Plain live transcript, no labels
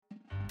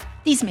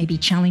These may be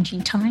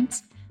challenging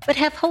times, but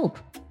have hope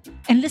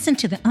and listen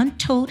to the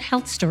untold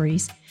health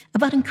stories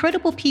about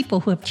incredible people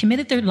who have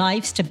committed their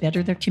lives to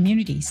better their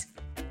communities.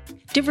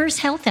 Diverse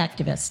health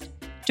activists,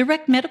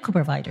 direct medical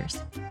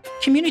providers,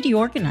 community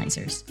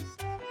organizers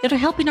that are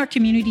helping our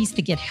communities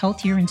to get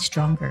healthier and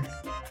stronger.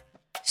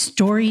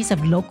 Stories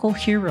of local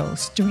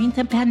heroes during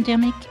the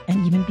pandemic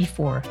and even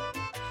before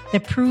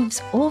that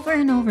proves over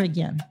and over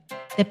again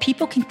that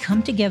people can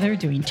come together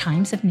during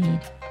times of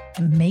need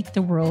and make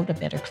the world a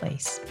better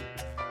place.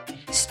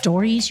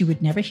 Stories you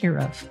would never hear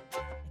of,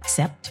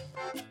 except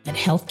at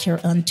Healthcare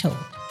Untold,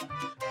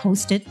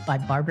 hosted by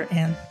Barbara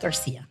Ann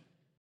Garcia.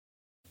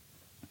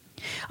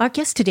 Our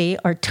guests today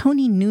are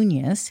Tony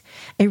Nunez,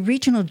 a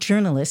regional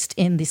journalist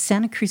in the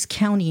Santa Cruz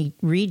County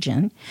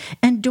region,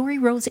 and Dori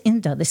Rose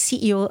Inda, the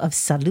CEO of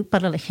Salud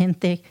para la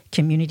Gente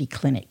Community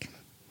Clinic.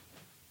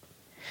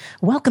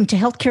 Welcome to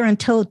Healthcare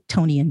Untold,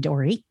 Tony and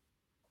Dori.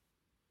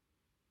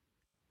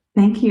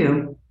 Thank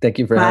you. Thank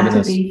you for having us.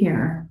 Glad to be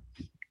here.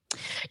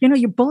 You know,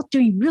 you're both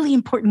doing really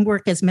important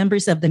work as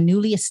members of the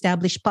newly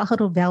established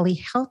Pajaro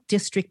Valley Health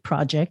District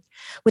Project,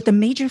 with a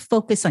major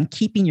focus on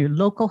keeping your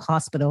local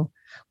hospital,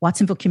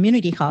 Watsonville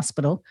Community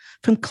Hospital,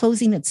 from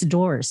closing its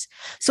doors.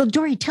 So,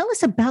 Dori, tell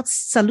us about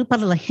Salud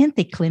para la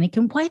Gente Clinic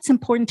and why it's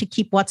important to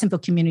keep Watsonville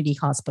Community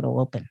Hospital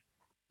open.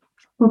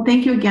 Well,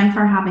 thank you again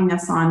for having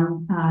us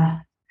on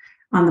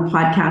the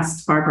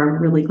podcast, Barbara.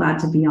 Really glad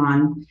to be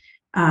on.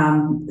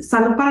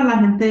 Salud para la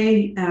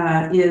Gente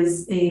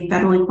is a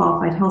federally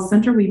qualified health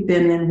center. We've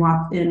been in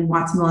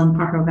Watsonville and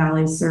Pajaro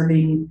Valley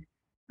serving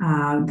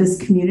this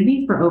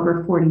community for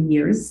over 40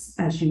 years,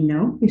 as you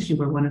know, because you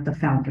were one of the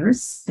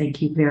founders.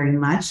 Thank you very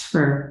much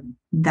for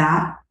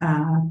that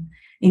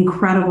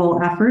incredible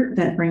effort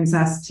that brings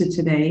us to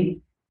today.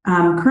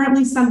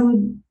 Currently,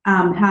 Salud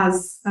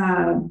has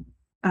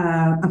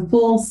a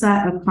full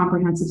set of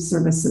comprehensive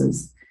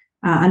services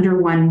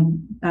under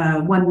one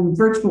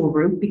virtual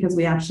roof, because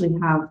we actually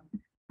have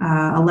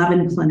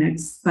 11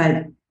 clinics,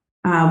 but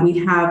we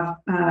have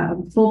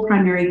full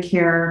primary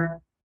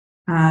care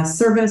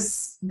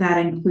service that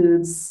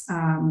includes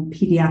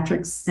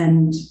pediatrics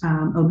and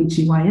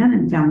OBGYN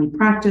and family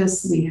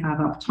practice. We have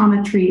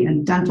optometry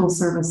and dental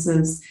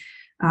services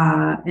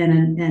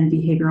and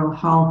behavioral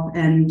health,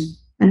 and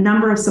a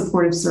number of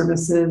supportive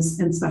services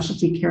and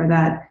specialty care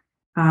that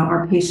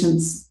our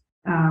patients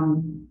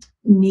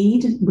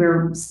need.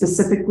 We're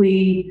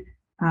specifically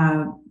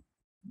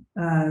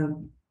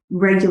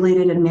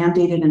regulated and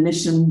mandated and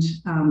missioned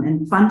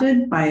and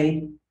funded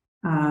by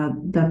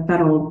the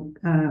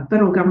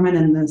federal government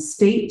and the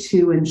state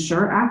to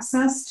ensure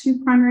access to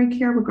primary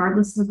care,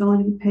 regardless of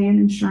ability to pay in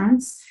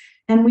insurance.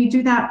 And we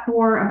do that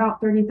for about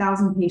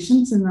 30,000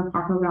 patients in the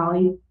Pajaro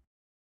Valley,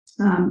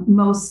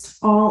 most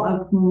all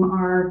of whom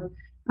are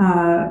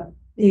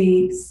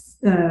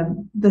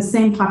the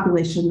same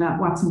population that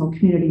Watsonville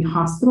Community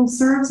Hospital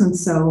serves. And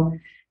so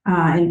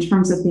in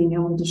terms of being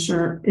able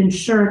to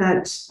ensure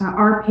that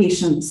our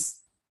patients,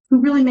 who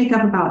really make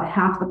up about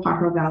half the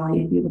Pajaro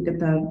Valley, if you look at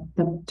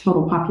the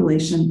total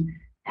population,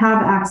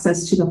 have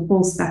access to the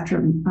full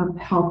spectrum of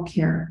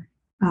healthcare.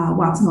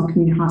 Watsonville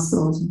Community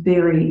Hospital is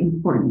very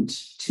important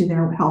to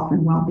their health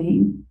and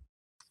well-being.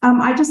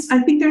 I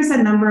think there's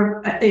a number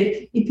of, I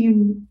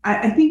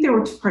think there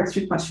were two parts to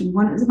your question.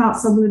 One is about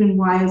Salud and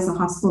why is the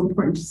hospital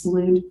important to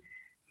Salud.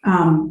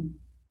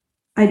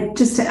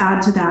 Just to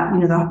add to that,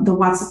 the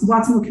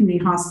Watsonville Community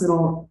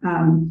Hospital,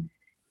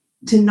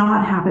 to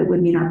not have it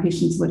would mean our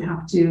patients would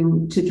have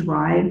to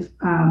drive,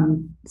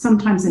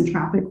 sometimes in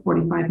traffic,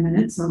 45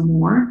 minutes or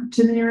more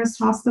to the nearest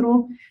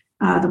hospital.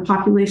 The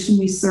population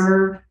we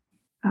serve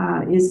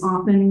is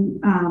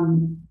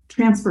often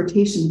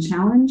transportation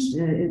challenged.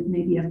 It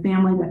may be a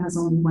family that has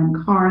only one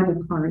car.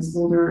 The car is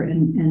older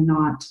and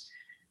not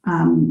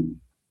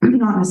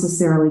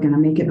necessarily going to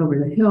make it over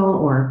the hill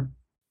or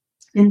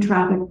in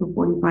traffic for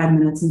 45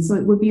 minutes. And so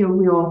it would be it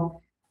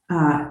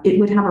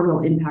would have a real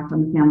impact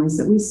on the families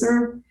that we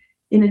serve.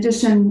 In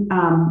addition,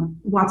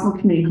 Watsonville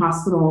Community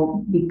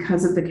Hospital,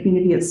 because of the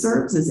community it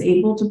serves, is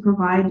able to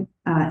provide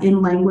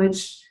in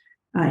language,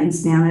 in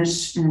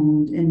Spanish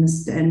and in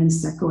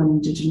Mixteco and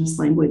Indigenous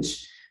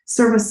language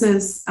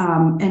services.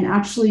 And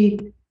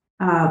actually,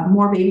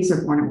 more babies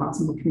are born at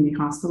Watsonville Community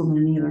Hospital than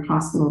any other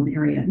hospital in the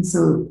area. And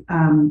so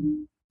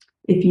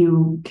if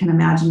you can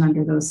imagine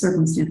under those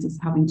circumstances,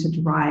 having to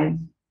drive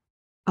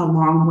a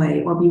long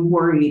way or be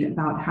worried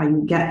about how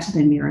you get to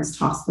the nearest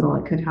hospital,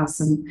 it could have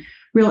some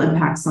real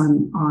impacts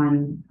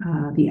on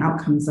the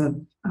outcomes of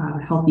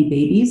healthy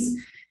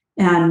babies.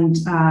 And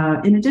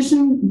in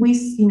addition, we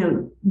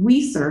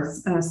serve,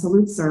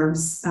 Salud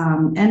serves,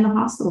 and the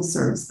hospital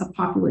serves a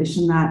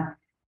population that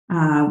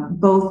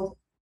both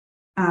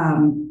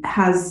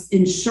has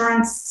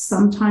insurance,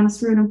 sometimes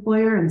through an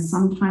employer and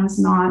sometimes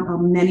not.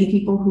 Many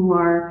people who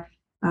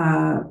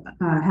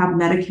have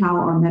Medi-Cal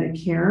or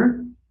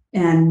Medicare,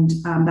 and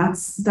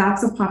that's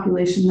a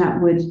population that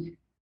would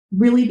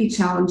really be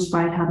challenged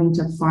by having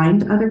to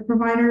find other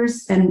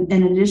providers. And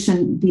in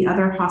addition, the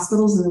other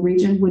hospitals in the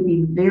region would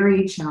be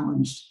very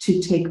challenged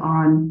to take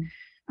on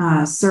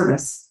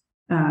service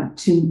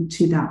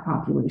to that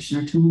population,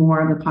 or to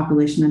more of the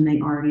population than they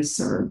already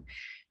serve.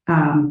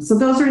 So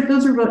those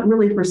are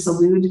really for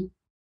Salud,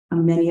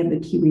 many of the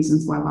key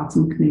reasons why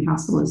Watsonville Community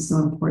Hospital is so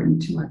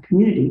important to our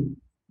community.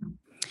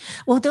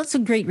 Well, those are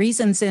great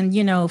reasons. And,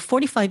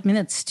 45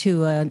 minutes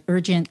to an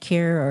urgent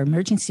care or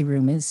emergency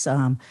room is,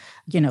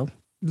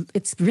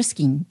 it's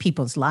risking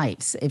people's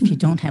lives if you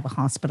don't have a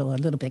hospital a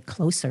little bit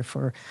closer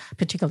for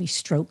particularly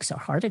strokes or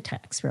heart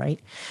attacks, right?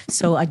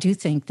 So I do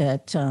think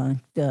that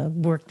the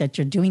work that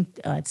you're doing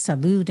at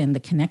Salud and the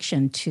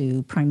connection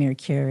to primary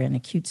care and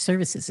acute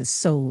services is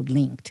so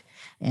linked.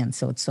 And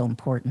so it's so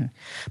important.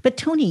 But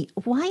Tony,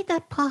 why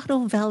that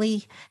Pajaro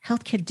Valley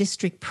Healthcare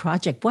District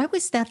project? Why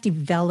was that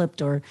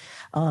developed or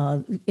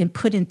and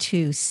put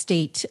into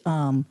state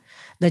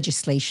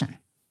legislation?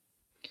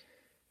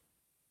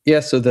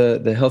 Yeah, so the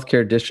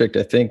healthcare district,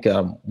 I think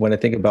when I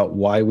think about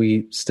why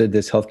we stood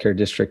this healthcare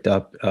district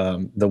up,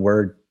 the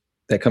word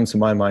that comes to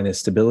my mind is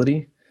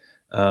stability.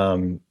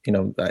 I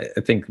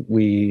think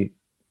we,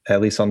 at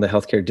least on the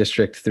healthcare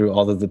district, through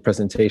all of the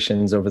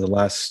presentations over the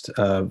last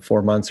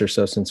 4 months or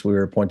so since we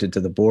were appointed to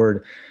the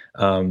board,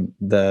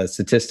 the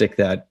statistic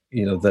that,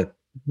 the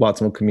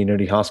Watsonville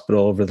Community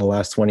Hospital over the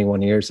last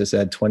 21 years has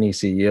had 20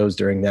 CEOs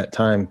during that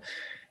time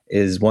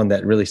is one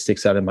that really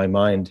sticks out in my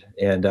mind.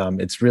 And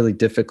it's really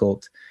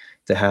difficult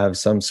to have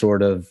some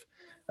sort of,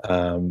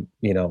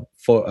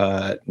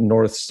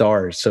 North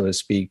Stars, so to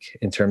speak,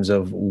 in terms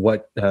of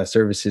what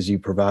services you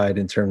provide,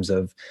 in terms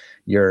of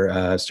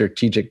your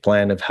strategic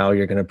plan of how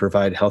you're going to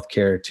provide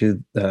healthcare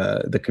to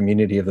the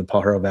community of the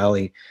Pajaro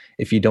Valley,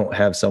 if you don't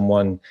have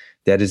someone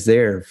that is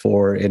there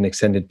for an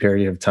extended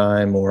period of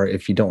time, or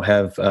if you don't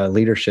have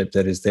leadership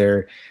that is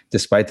there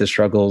despite the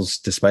struggles,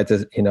 despite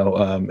the,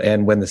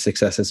 and when the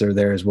successes are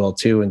there as well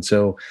too. And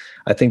so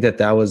I think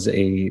that was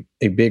a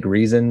big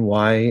reason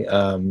why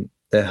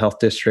the health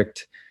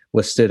district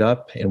was stood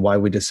up, and why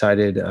we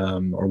decided,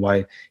 or why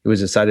it was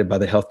decided by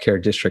the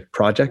healthcare district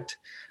project.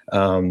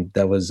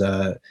 That was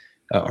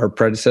our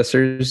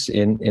predecessors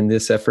in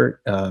this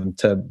effort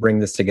to bring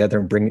this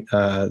together and bring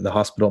the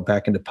hospital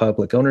back into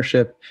public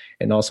ownership,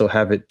 and also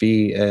have it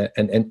be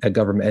a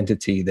government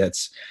entity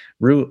that's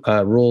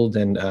ruled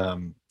and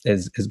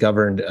is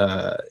governed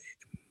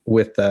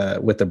with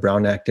the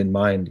Brown Act in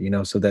mind.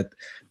 So that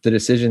the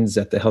decisions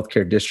that the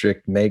healthcare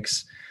district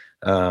makes,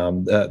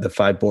 the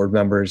 5 board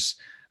members,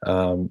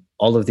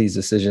 all of these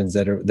decisions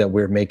that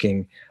we're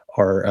making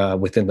are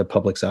within the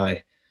public's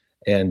eye,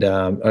 and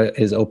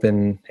is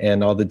open,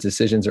 and all the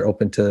decisions are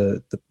open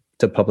to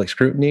public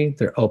scrutiny.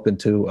 They're open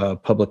to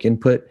public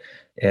input.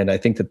 And I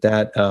think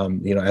that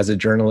as a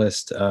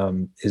journalist,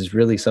 is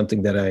really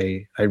something that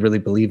I really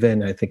believe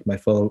in. I think my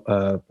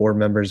fellow board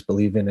members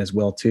believe in as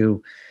well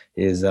too,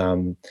 is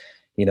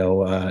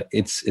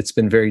it's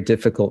been very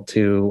difficult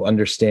to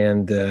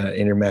understand the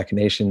inner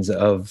machinations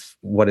of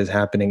what is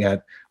happening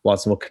at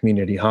Watsonville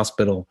Community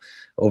Hospital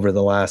over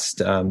the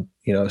last,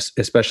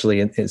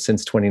 especially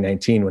since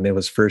 2019, when it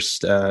was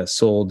first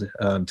sold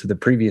to the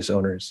previous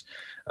owners,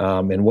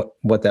 and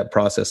what that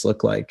process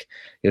looked like.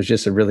 It was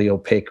just a really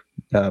opaque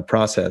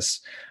process,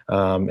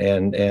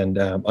 and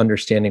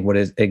understanding what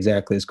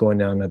exactly is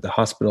going on at the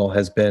hospital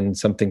has been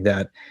something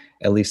that,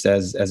 at least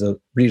as a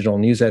regional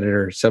news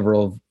editor,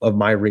 several of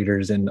my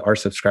readers and our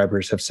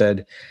subscribers have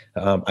said,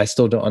 I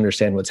still don't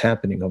understand what's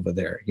happening over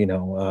there.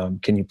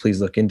 Can you please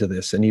look into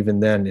this? And even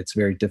then, it's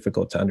very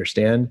difficult to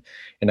understand.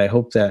 And I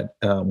hope that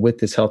with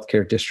this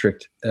healthcare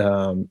district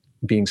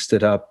being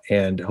stood up,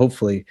 and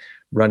hopefully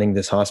running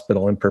this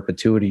hospital in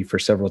perpetuity for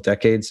several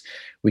decades,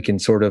 we can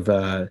sort of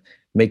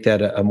make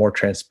that a more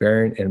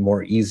transparent and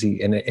more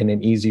easy and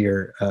an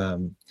easier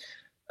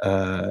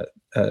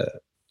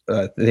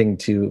thing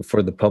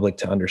for the public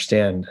to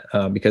understand,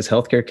 because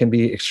healthcare can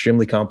be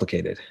extremely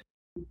complicated.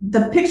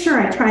 The picture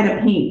I try to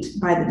paint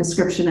by the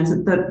description is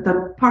that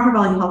the Pajaro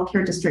Valley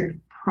Healthcare District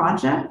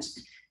project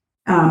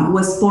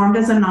was formed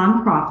as a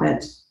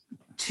nonprofit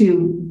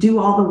to do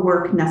all the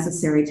work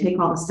necessary, take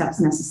all the steps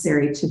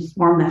necessary to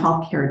form the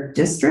healthcare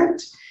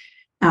district,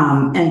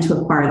 and to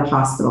acquire the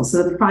hospital.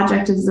 So the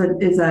project is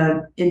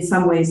in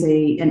some ways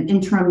an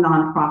interim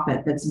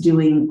nonprofit that's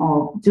doing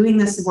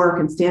this work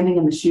and standing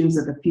in the shoes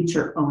of the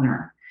future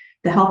owner.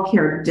 The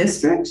healthcare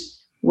district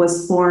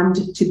was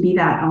formed to be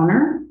that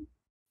owner.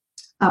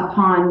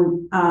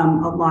 Upon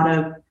a lot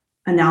of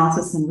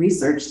analysis and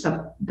research,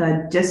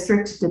 the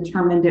district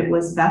determined it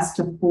was best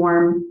to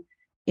form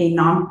a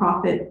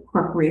nonprofit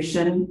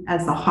corporation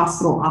as the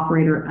hospital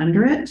operator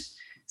under it.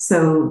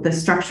 So the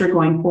structure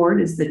going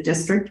forward is the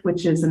district,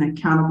 which is an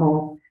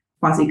accountable,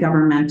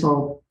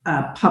 quasi-governmental,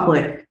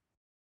 publicly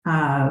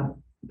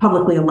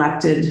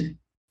elected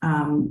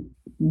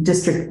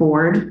district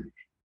board,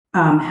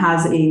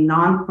 has a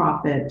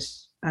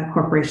nonprofit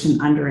corporation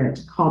under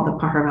it called the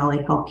Pajaro Valley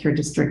Healthcare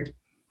District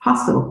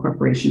Hospital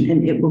Corporation,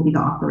 and it will be the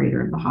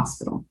operator of the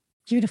hospital.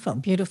 Beautiful,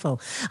 beautiful.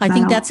 I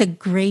think that's a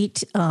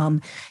great,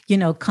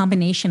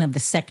 combination of the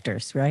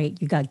sectors, right?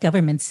 You got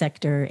government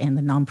sector and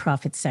the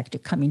nonprofit sector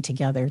coming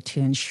together to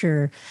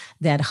ensure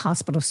that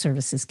hospital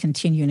services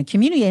continue in a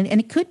community. And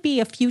it could be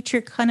a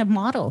future kind of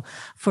model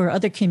for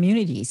other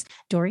communities.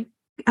 Dory?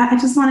 I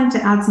just wanted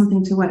to add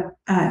something to what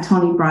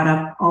Tony brought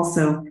up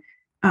also.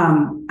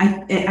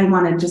 I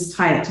want to just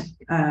tie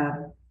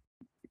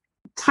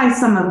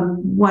some of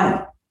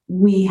what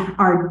we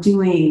are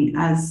doing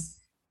as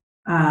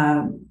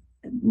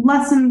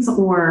lessons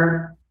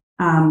or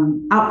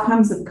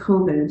outcomes of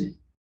COVID.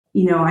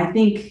 I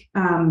think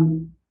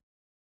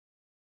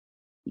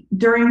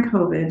during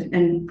COVID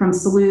and from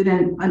Salud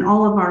and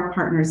all of our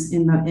partners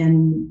in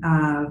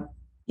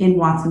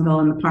Watsonville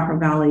and the Pajaro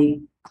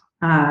Valley,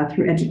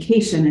 through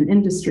education and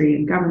industry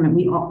and government,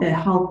 we all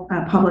health,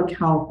 public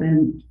health,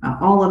 and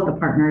all of the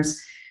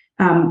partners,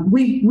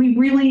 we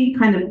really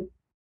kind of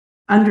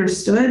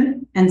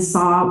understood and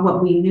saw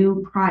what we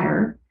knew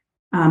prior.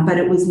 But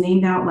it was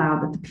named out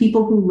loud that the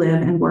people who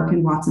live and work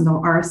in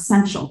Watsonville are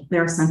essential.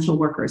 They're essential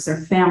workers. They're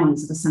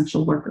families of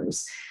essential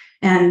workers.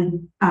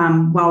 And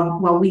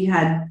while we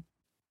had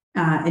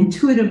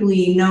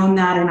intuitively known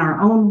that in our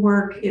own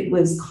work, it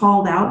was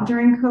called out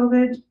during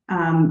COVID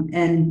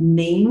and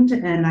named.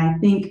 And I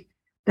think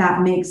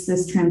that makes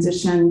this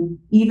transition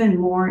even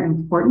more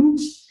important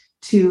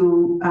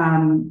to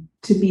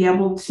be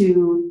able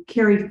to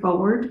carry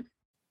forward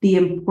the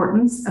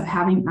importance of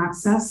having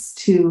access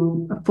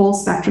to a full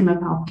spectrum of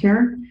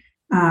healthcare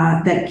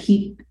that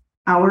keep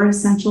our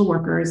essential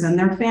workers and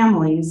their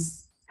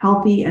families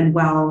healthy and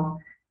well,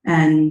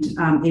 and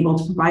able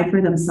to provide for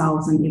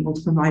themselves and able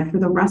to provide for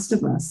the rest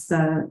of us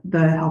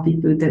the healthy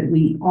food that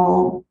we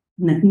all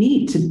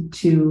need to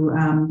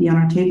be on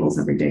our tables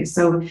every day.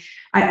 So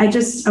I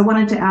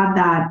wanted to add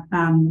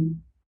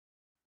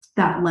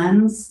that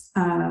lens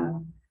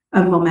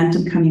of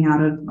momentum coming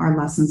out of our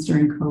lessons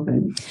during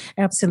COVID.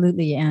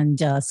 Absolutely. And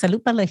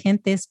Salud para la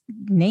Gente is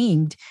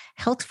named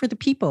Health for the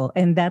People.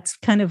 And that's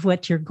kind of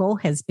what your goal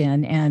has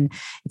been. And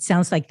it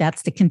sounds like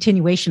that's the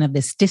continuation of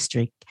this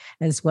district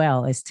as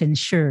well, is to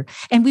ensure.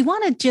 And we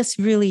want to just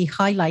really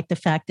highlight the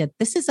fact that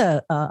this is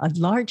a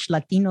large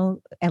Latino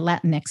and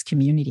Latinx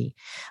community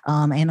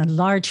and a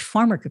large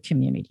farm worker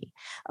community,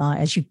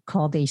 as you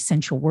call the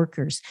essential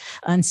workers.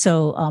 And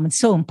so it's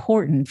so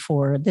important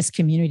for this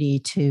community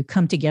to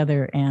come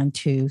together and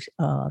to,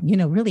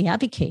 really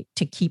advocate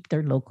to keep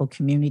their local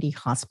community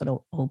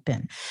hospital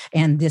open.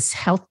 And this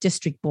health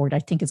district board, I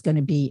think, is going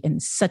to be in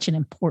such an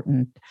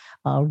important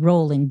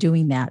role in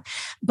doing that.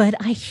 But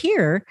I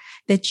hear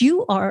that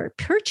you are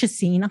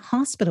purchasing a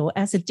hospital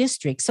as a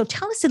district. So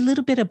tell us a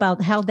little bit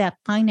about how that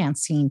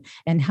financing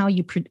and how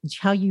you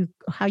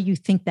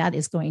think that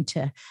is going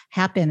to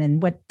happen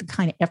and what the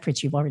kind of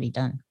efforts you've already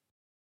done.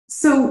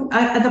 So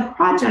the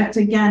project,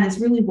 again, is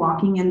really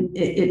walking in,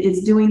 it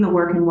is doing the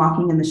work and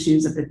walking in the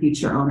shoes of the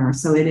future owner.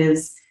 So it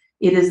is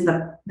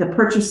the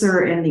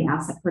purchaser and the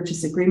asset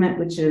purchase agreement,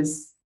 which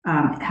has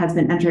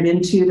been entered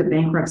into the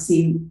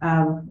bankruptcy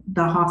of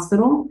the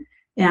hospital.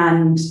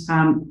 And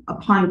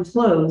upon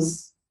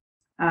close,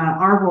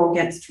 our role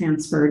gets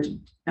transferred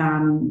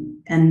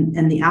and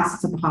the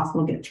assets of the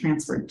hospital get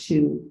transferred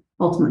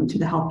ultimately to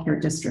the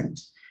healthcare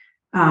district.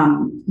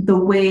 The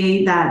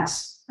way that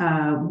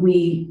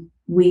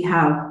we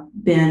have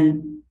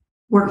been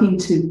working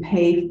to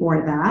pay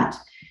for that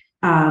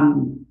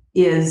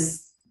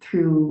is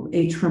through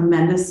a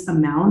tremendous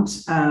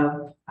amount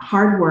of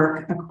hard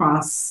work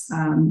across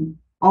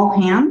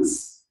all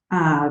hands,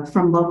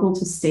 from local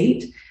to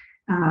state.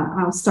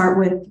 I'll start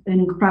with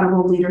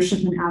incredible leadership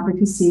and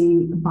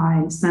advocacy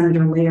by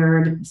Senator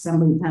Laird,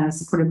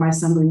 supported by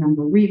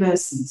Assemblymember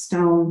Rivas and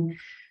Stone.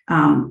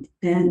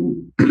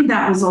 And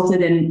that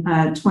resulted in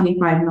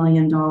 $25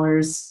 million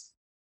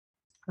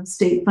of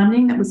state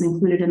funding that was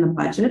included in the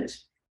budget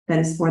that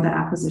is for the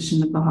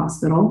acquisition of the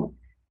hospital.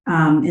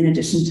 In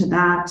addition to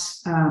that,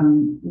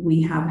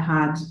 we have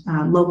had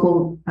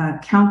local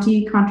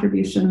county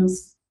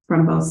contributions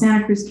from both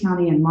Santa Cruz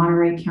County and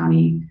Monterey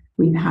County.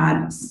 We've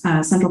had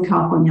Central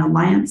California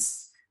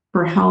Alliance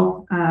for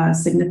Health,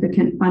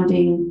 significant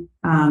funding,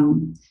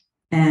 and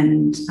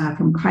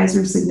from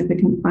Kaiser,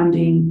 significant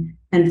funding,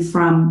 and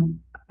from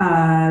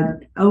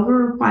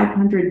over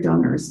 500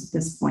 donors at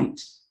this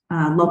point,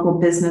 local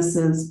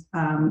businesses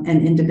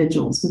and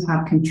individuals who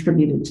have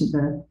contributed to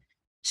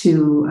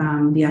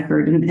the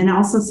effort, and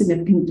also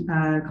significant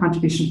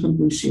contribution from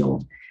Blue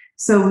Shield.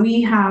 So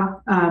we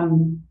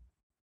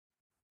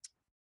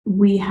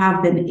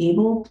been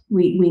able,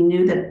 we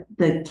knew that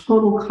the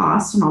total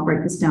cost, and I'll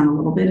break this down a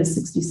little bit, is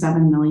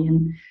 $67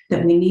 million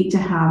that we need to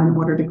have in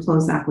order to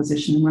close the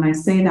acquisition. And when I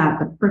say that,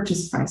 the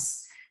purchase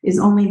price is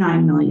only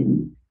 $9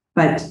 million,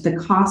 but the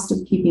cost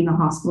of keeping the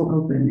hospital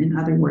open, in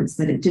other words,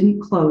 that it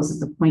didn't close at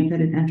the point that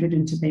it entered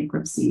into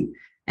bankruptcy,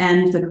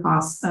 and the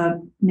cost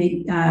of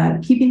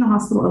keeping the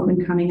hospital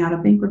open coming out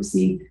of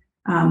bankruptcy,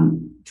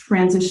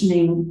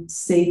 transitioning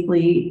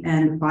safely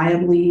and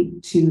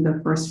viably to the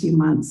first few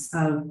months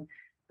of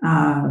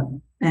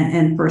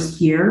and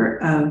first year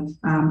of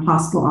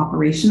hospital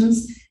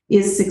operations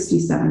is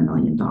 $67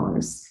 million.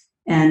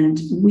 And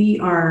we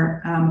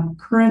are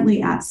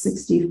currently at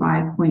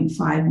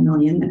 65.5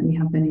 million that we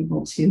have been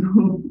able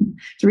to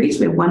reach.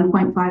 We have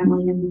 $1.5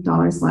 million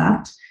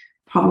left.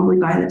 Probably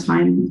by the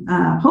time,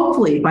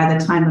 hopefully by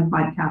the time the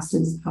podcast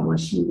is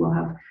published, we will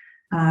have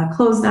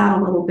closed that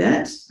a little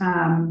bit.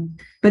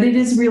 But it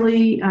is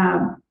really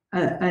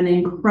an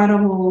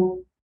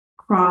incredible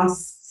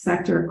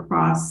cross-sector,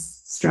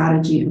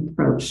 cross-strategy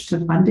approach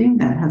to funding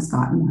that has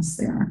gotten us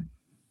there.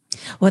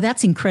 Well,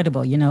 that's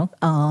incredible,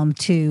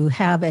 to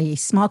have a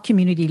small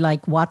community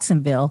like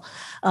Watsonville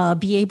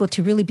be able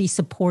to really be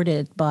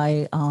supported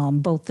by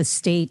both the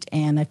state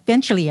and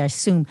eventually, I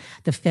assume,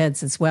 the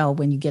feds as well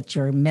when you get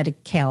your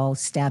Medi-Cal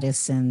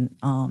status and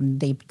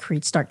they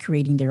start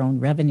creating their own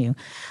revenue.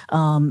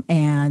 So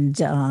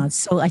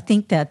I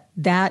think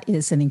that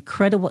is an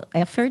incredible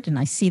effort. And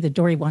I see that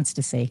Dory wants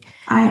to say.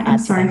 I'm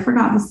sorry, I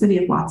forgot the city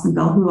of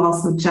Watsonville, who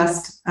also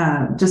just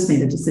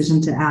made a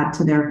decision to add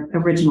to their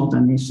original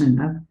donation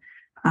of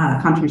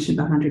contribution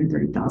of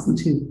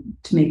 $130,000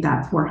 to make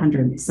that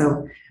 400.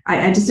 So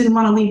I just didn't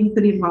want to leave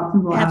the city of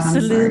Watsonville out.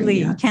 Absolutely.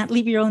 You can't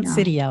leave your own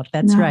city out.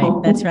 That's right.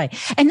 That's right.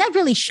 And that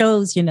really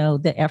shows,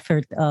 the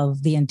effort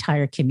of the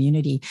entire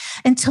community.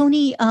 And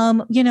Tony,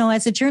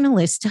 as a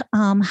journalist,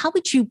 how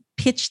would you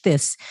pitch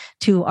this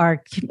to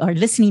our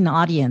listening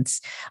audience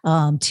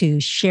to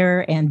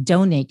share and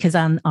donate? Because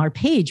on our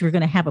page, we're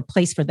going to have a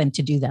place for them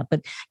to do that.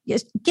 But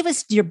give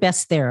us your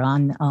best there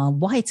on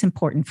why it's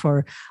important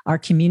for our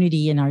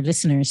community and our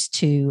listeners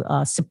to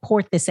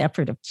support this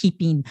effort of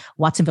keeping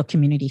Watsonville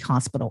Community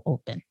Hospital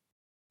open.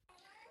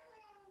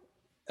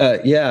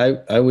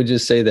 I would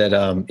just say that,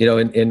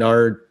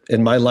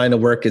 in my line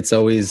of work, it's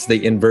always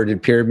the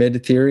inverted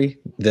pyramid theory.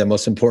 The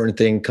most important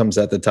thing comes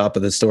at the top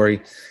of the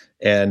story.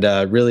 And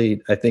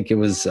really, I think it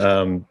was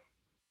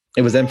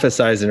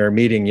emphasized in our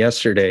meeting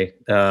yesterday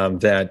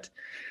that,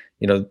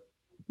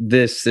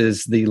 this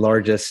is the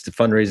largest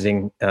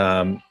fundraising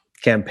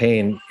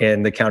campaign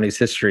in the county's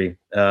history.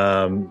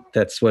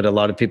 That's what a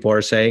lot of people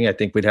are saying. I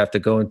think we'd have to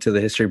go into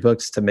the history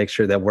books to make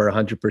sure that we're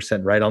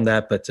 100% right on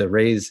that. But to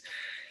raise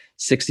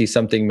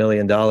 $60-something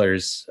million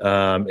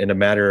in a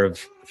matter of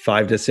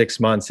 5 to 6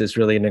 months is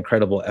really an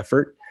incredible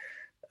effort.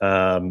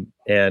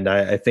 And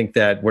I think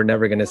that we're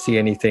never going to see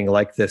anything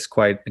like this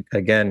quite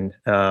again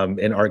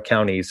in our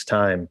county's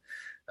time.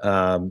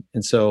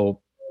 And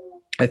so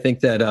I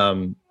think that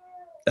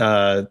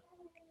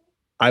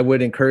I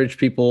would encourage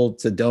people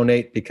to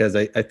donate, because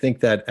I think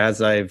that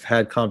as I've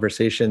had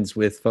conversations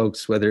with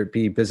folks, whether it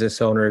be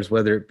business owners,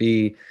 whether it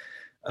be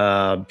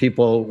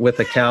people with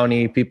the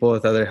county, people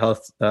with other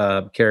health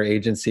care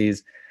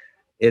agencies,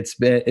 it's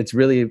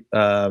really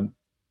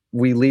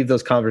we leave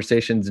those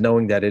conversations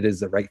knowing that it is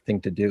the right thing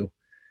to do.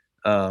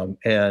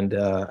 And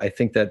I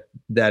think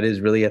that is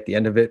really at the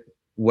end of it,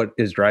 what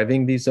is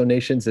driving these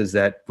donations is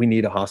that we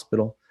need a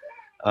hospital.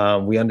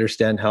 We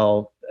understand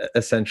how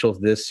essential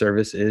this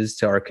service is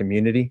to our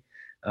community.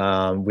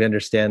 We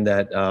understand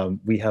that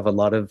we have a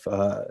lot of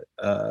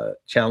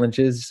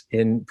challenges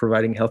in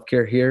providing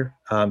healthcare here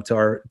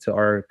to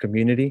our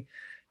community.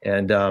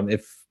 And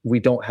if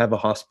we don't have a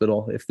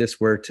hospital, if this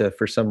were to,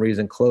 for some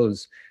reason,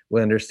 close,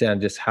 we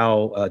understand just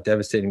how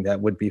devastating that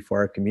would be for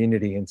our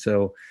community. And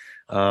so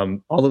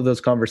all of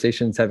those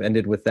conversations have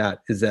ended with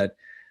that, is that,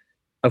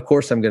 of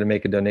course, I'm going to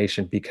make a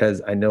donation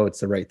because I know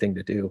it's the right thing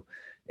to do.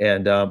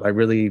 And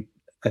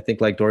I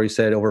think, like Dory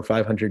said, over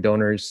 500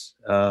 donors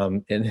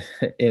in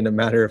a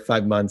matter of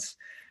 5 months.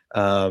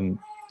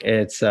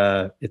 It's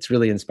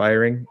really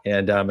inspiring.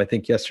 And I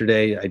think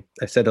yesterday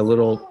I said a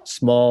little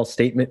small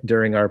statement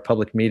during our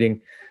public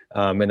meeting,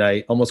 and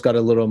I almost got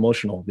a little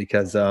emotional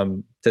because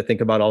to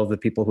think about all of the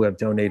people who have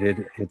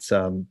donated,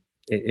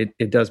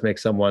 it does make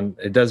someone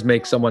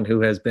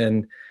who has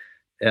been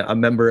a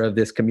member of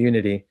this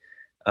community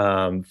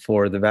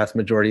for the vast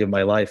majority of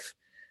my life,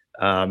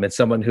 and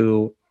someone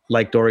who,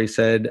 like Dory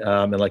said,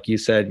 and like you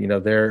said,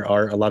 there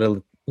are a lot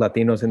of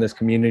Latinos in this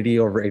community.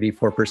 Over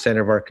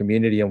 84% of our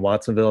community in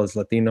Watsonville is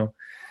Latino.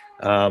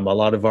 A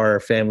lot of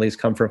our families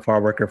come from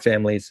farm worker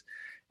families.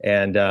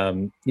 And,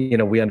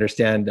 we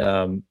understand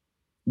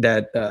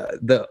that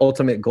the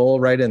ultimate goal,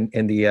 right,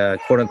 in the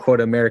quote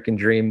unquote American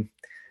dream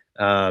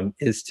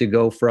is to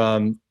go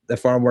from the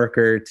farm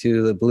worker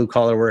to the blue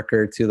collar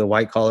worker to the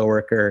white collar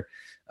worker,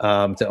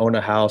 to own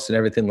a house and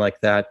everything like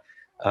that.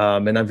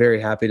 And I'm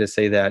very happy to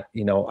say that,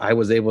 I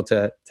was able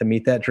to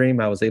meet that dream.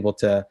 I was able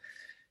to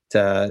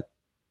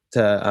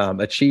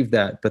achieve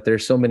that, but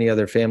there's so many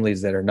other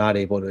families that are not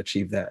able to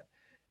achieve that.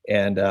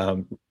 And,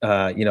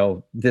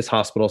 this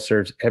hospital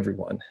serves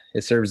everyone.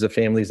 It serves the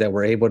families that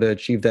were able to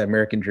achieve that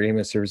American dream.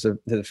 It serves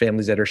the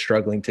families that are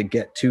struggling to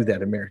get to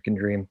that American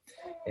dream.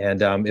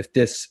 And if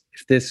this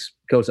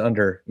goes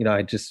under,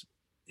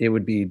 it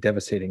would be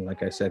devastating,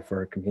 like I said, for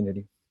our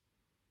community.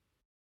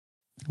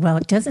 Well,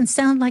 it doesn't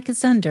sound like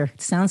it's under. It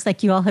sounds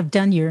like you all have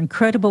done your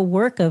incredible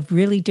work of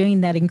really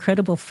doing that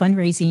incredible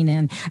fundraising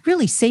and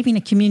really saving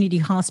a community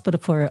hospital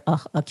for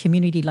a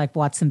community like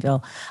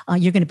Watsonville.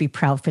 You're going to be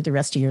proud for the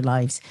rest of your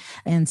lives.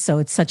 And so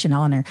it's such an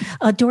honor.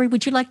 Dory,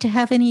 would you like to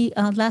have any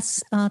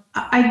last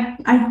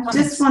I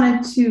just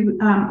wanted to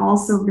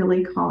also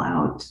really call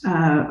out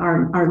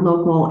our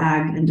local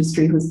ag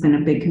industry, who's been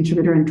a big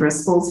contributor, in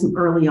Driscoll's, who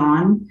early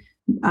on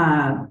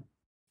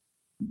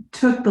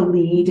took the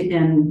lead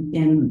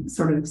in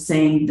sort of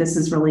saying, this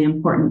is really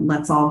important,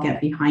 let's all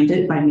get behind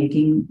it, by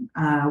making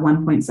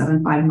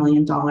 $1.75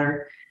 million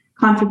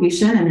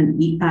contribution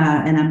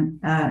and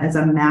as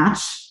a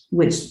match,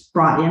 which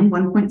brought in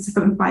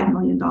 $1.75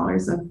 million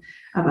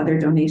of other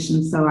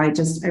donations. So I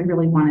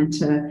really wanted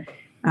to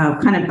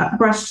kind of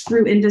brushed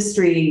through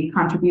industry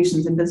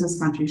contributions and business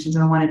contributions,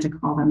 and I wanted to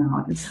call them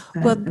out. As the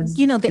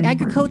important.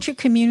 agriculture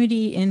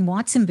community in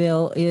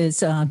Watsonville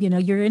is,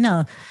 you're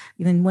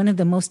in one of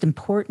the most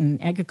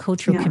important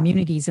agricultural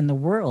communities in the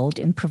world,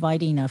 in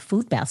providing a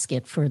food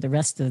basket for the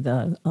rest of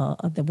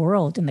the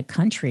world and the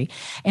country.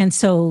 And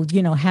so,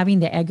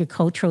 having the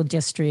agricultural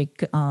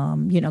district,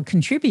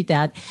 contribute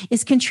that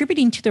is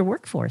contributing to their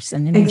workforce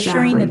and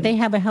ensuring that they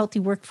have a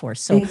healthy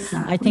workforce. So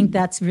I think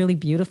that's really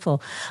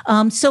beautiful.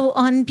 So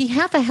on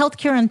behalf of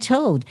Healthcare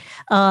Untold,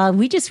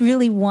 we just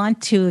really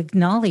want to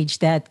acknowledge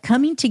that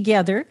coming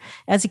together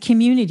as a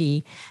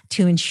community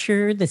to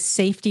ensure the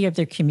safety of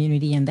their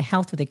community and the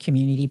health of the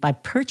community by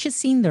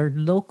purchasing their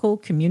local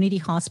community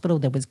hospital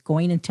that was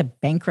going into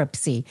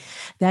bankruptcy.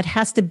 That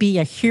has to be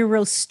a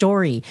hero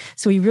story.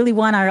 So we really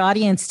want our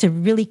audience to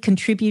really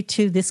contribute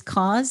to this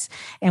cause,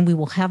 and we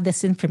will have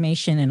this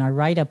information in our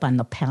write-up on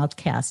the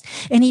podcast.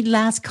 Any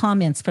last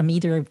comments from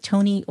either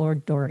Tony or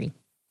Dory?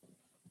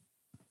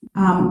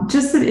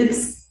 Just that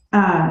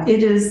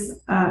it is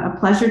a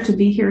pleasure to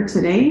be here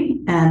today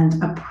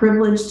and a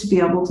privilege to be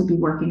able to be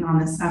working on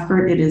this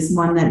effort. It is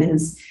one that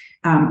is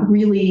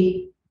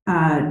really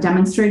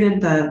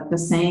demonstrated the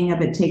saying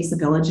of "it takes a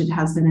village." It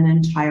has been an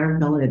entire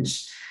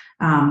village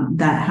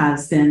that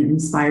has been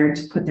inspired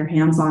to put their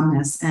hands on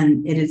this,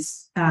 and it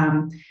is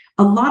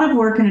a lot of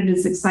work, and it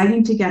is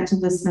exciting to get to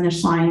this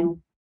finish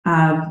line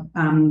of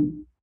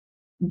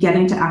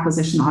getting to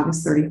acquisition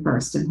August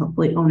 31st and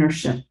hopefully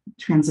ownership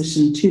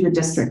transition to the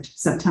district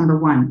September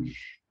 1.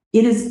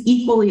 It is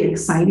equally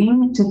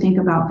exciting to think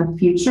about the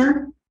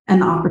future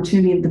and the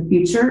opportunity of the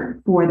future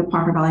for the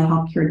Pajaro Valley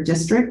Healthcare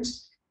District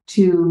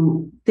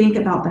to think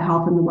about the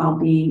health and the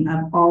well-being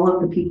of all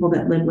of the people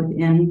that live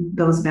within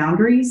those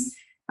boundaries.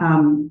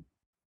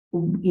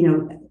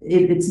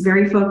 It's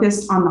very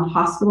focused on the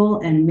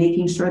hospital and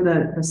making sure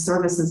that the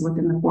services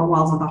within the four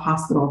walls of the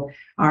hospital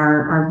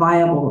are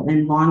viable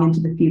and long into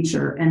the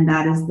future. And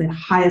that is the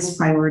highest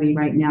priority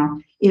right now.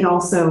 It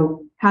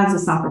also has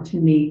this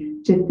opportunity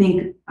to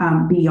think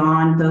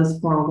beyond those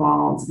four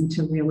walls and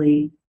to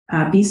really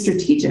be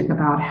strategic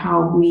about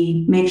how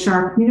we make sure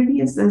our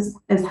community is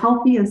as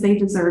healthy as they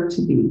deserve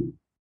to be.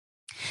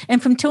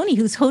 And from Tony,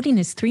 who's holding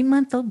his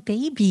 3-month-old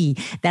baby.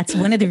 That's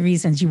one of the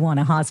reasons you want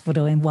a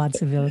hospital in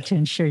Watsonville, to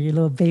ensure your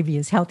little baby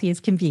is healthy as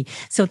can be.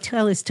 So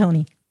tell us,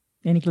 Tony,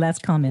 any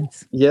last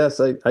comments? Yes,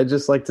 I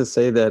just like to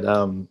say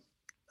that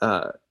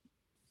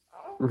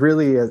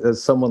really,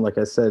 as someone, like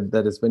I said,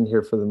 that has been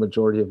here for the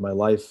majority of my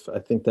life, I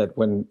think that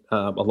when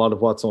a lot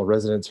of Watsonville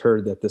residents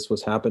heard that this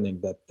was happening,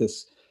 that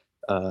this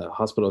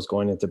hospital is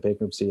going into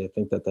bankruptcy, I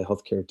think that the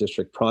Healthcare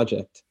District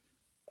Project,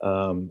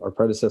 our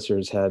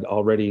predecessors had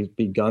already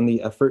begun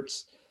the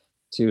efforts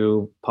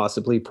to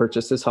possibly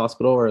purchase this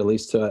hospital, or at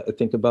least to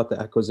think about the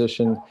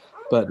acquisition.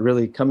 But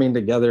really coming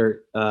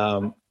together,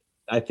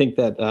 I think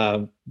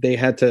that they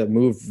had to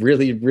move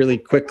really, really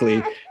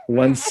quickly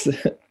once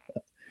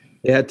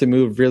they had to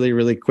move really,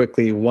 really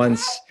quickly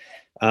once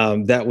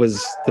that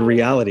was the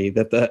reality,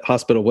 that the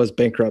hospital was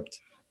bankrupt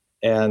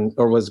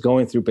or was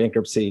going through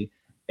bankruptcy.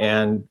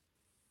 And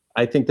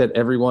I think that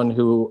everyone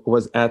who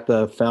was at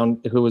the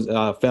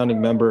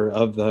founding member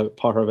of the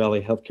Pajaro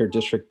Valley Healthcare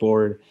District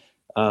Board,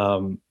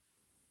 or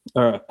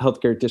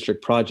Healthcare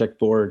District Project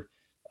Board,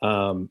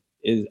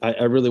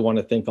 I really want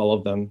to thank all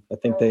of them. I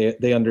think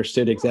they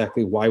understood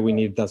exactly why we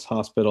need this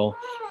hospital,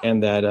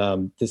 and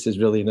that this is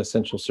really an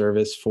essential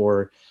service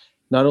for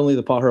not only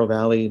the Pajaro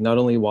Valley, not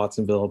only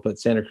Watsonville, but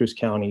Santa Cruz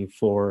County,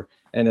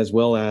 and as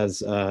well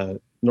as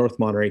North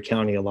Monterey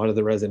County. A lot of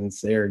the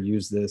residents there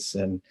use this,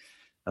 and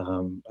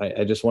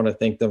I just want to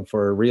thank them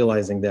for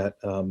realizing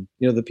that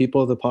the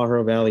people of the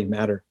Pajaro Valley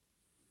matter,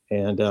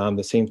 and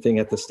the same thing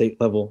at the state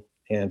level,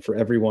 and for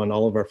everyone,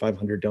 all of our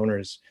 500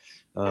 donors,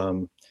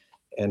 and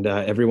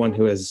everyone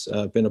who has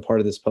been a part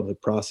of this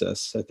public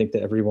process. I think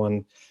that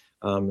everyone,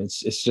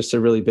 it's just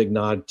a really big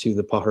nod to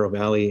the Pajaro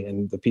Valley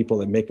and the people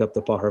that make up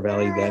the Pajaro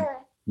Valley, that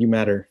you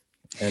matter.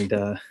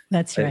 And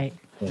that's right.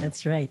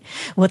 That's right.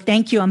 Well,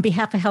 thank you. On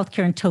behalf of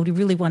Healthcare Untold, we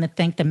really want to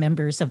thank the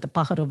members of the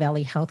Pajaro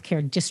Valley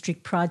Healthcare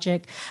District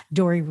Project,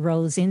 Dory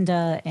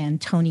Rosinda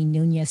and Tony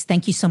Nunez.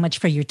 Thank you so much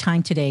for your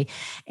time today.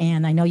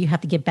 And I know you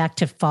have to get back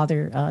to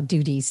father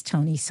duties,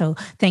 Tony. So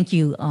thank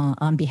you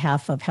on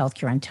behalf of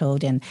Healthcare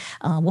Untold. And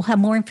we'll have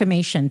more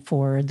information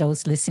for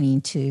those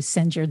listening to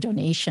send your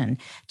donation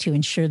to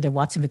ensure the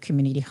Watsonville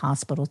Community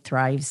Hospital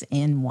thrives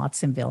in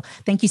Watsonville.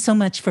 Thank you so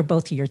much for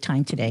both of your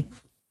time today.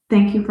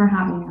 Thank you for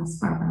having us,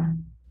 Barbara.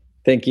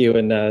 Thank you.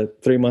 And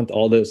 3-month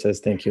Aldo says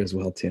thank you as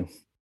well, too.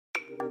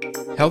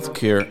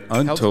 Healthcare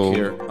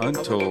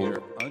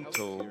Untold.